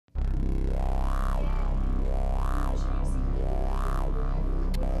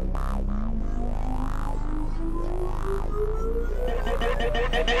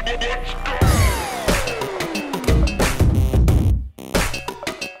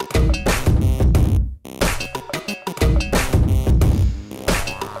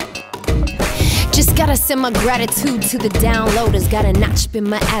Just gotta send my gratitude to the downloaders. Got a notch in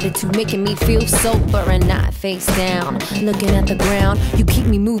my attitude, making me feel sober and not face down. Looking at the ground, you keep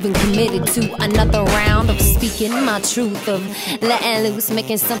me moving, committed to another round of speaking my truth, of letting loose,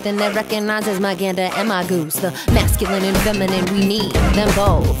 making something that recognizes my gander and my goose. The masculine and feminine, we need them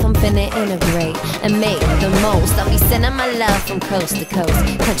both. I'm finna integrate and make the most. I'll be sending my love from coast to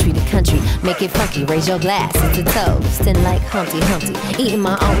coast, country to country. Make it funky, raise your glass, it's a toast. And like Humpty Humpty, eating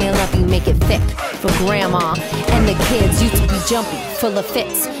my oatmeal lumpy, make it thick for grandma and the kids. Used to be jumpy, full of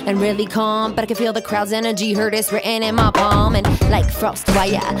fits and really calm, but I can feel the crowd's energy, heard it's written in my palm. And like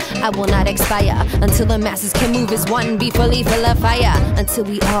FrostWire, I will not expire until the masses can move as one, be fully full of fire, until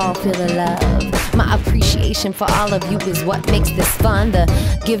we all feel the love. My appreciation for all of you is what makes this fun. The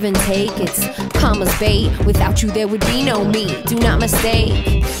give and take, it's karma's bait. Without you there would be no me, do not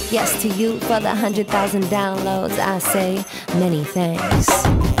mistake. Yes to you for the 100,000 downloads, I say many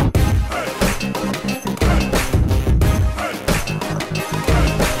thanks.